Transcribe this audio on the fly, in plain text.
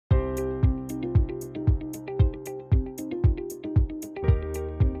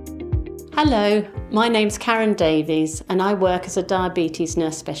Hello, my name's Karen Davies and I work as a diabetes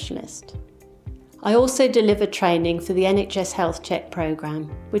nurse specialist. I also deliver training for the NHS Health Check programme,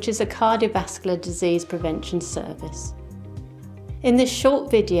 which is a cardiovascular disease prevention service. In this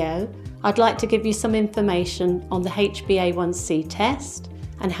short video, I'd like to give you some information on the HbA1c test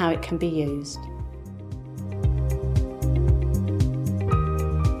and how it can be used.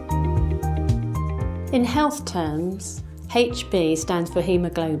 In health terms, HB stands for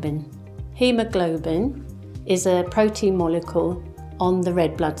hemoglobin. Hemoglobin is a protein molecule on the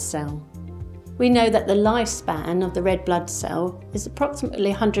red blood cell. We know that the lifespan of the red blood cell is approximately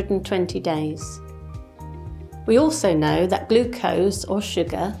 120 days. We also know that glucose or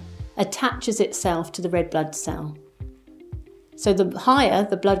sugar attaches itself to the red blood cell. So the higher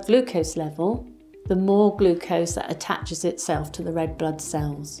the blood glucose level, the more glucose that attaches itself to the red blood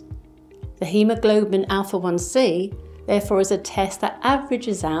cells. The hemoglobin alpha-1c therefore is a test that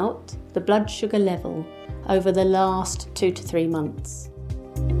averages out the blood sugar level over the last 2 to 3 months.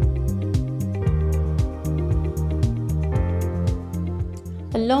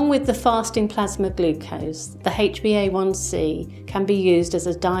 Along with the fasting plasma glucose, the HbA1c can be used as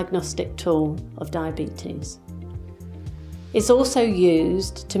a diagnostic tool of diabetes. It's also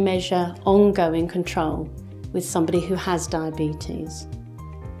used to measure ongoing control with somebody who has diabetes.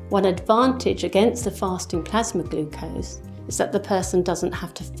 One advantage against the fasting plasma glucose is that the person doesn't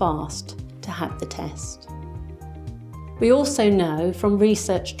have to fast to have the test. We also know from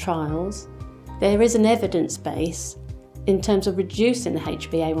research trials there is an evidence base in terms of reducing the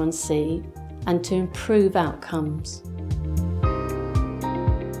HbA1c and to improve outcomes.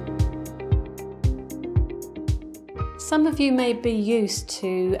 Some of you may be used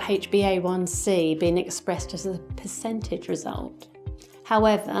to HbA1c being expressed as a percentage result.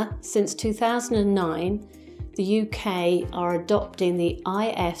 However, since 2009, the UK are adopting the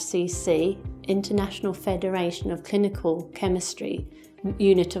IFCC, International Federation of Clinical Chemistry,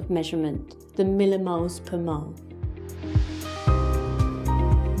 unit of measurement, the millimoles per mole.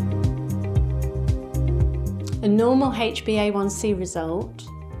 A normal HbA1c result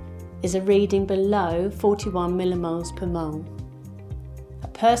is a reading below 41 millimoles per mole. A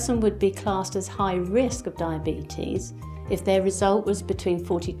person would be classed as high risk of diabetes if their result was between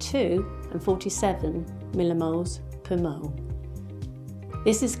 42 and 47 millimoles per mole.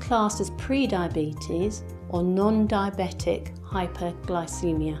 This is classed as pre-diabetes or non-diabetic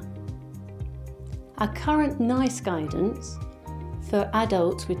hyperglycemia. Our current NICE guidance for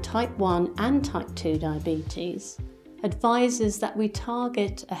adults with type 1 and type 2 diabetes advises that we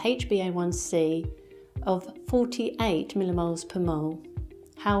target a HbA1c of 48 millimoles per mole.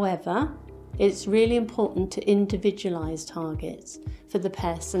 However, it's really important to individualise targets for the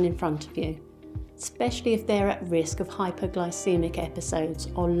person in front of you, especially if they're at risk of hypoglycemic episodes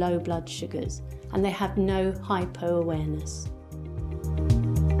or low blood sugars and they have no hypo-awareness.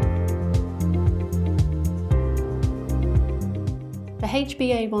 The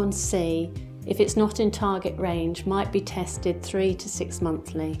HbA1c, if it's not in target range, might be tested 3 to 6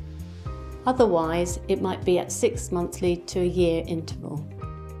 monthly. Otherwise, it might be at 6 monthly to a year interval.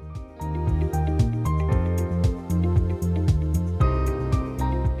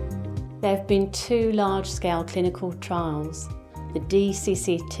 There have been 2 large-scale clinical trials, the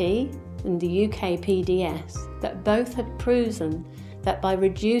DCCT and the UK PDS, that both have proven that by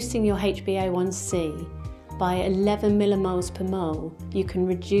reducing your HbA1c by 11 millimoles per mole, you can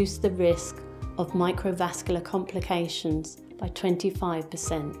reduce the risk of microvascular complications by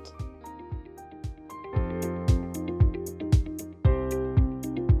 25%.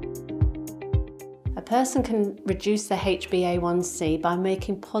 A person can reduce their HbA1c by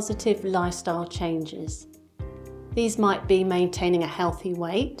making positive lifestyle changes. These might be maintaining a healthy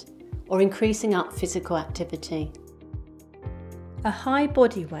weight or increasing up physical activity. A high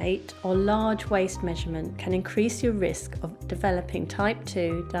body weight or large waist measurement can increase your risk of developing type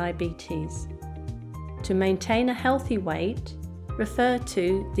 2 diabetes. To maintain a healthy weight, refer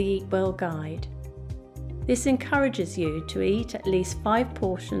to the Eat Well guide. This encourages you to eat at least 5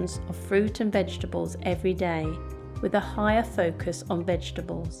 portions of fruit and vegetables every day, with a higher focus on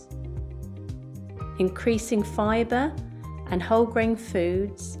vegetables. Increasing fibre and whole grain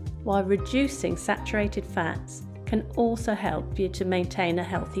foods while reducing saturated fats can also help you to maintain a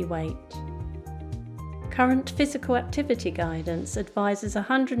healthy weight. Current physical activity guidance advises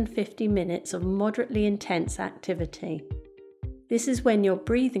 150 minutes of moderately intense activity. This is when your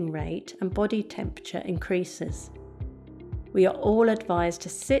breathing rate and body temperature increases. We are all advised to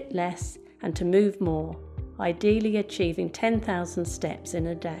sit less and to move more, ideally achieving 10,000 steps in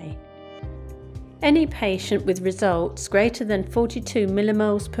a day. Any patient with results greater than 42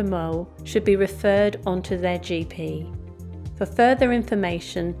 millimoles per mole should be referred onto their GP. For further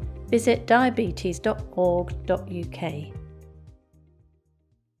information, visit diabetes.org.uk.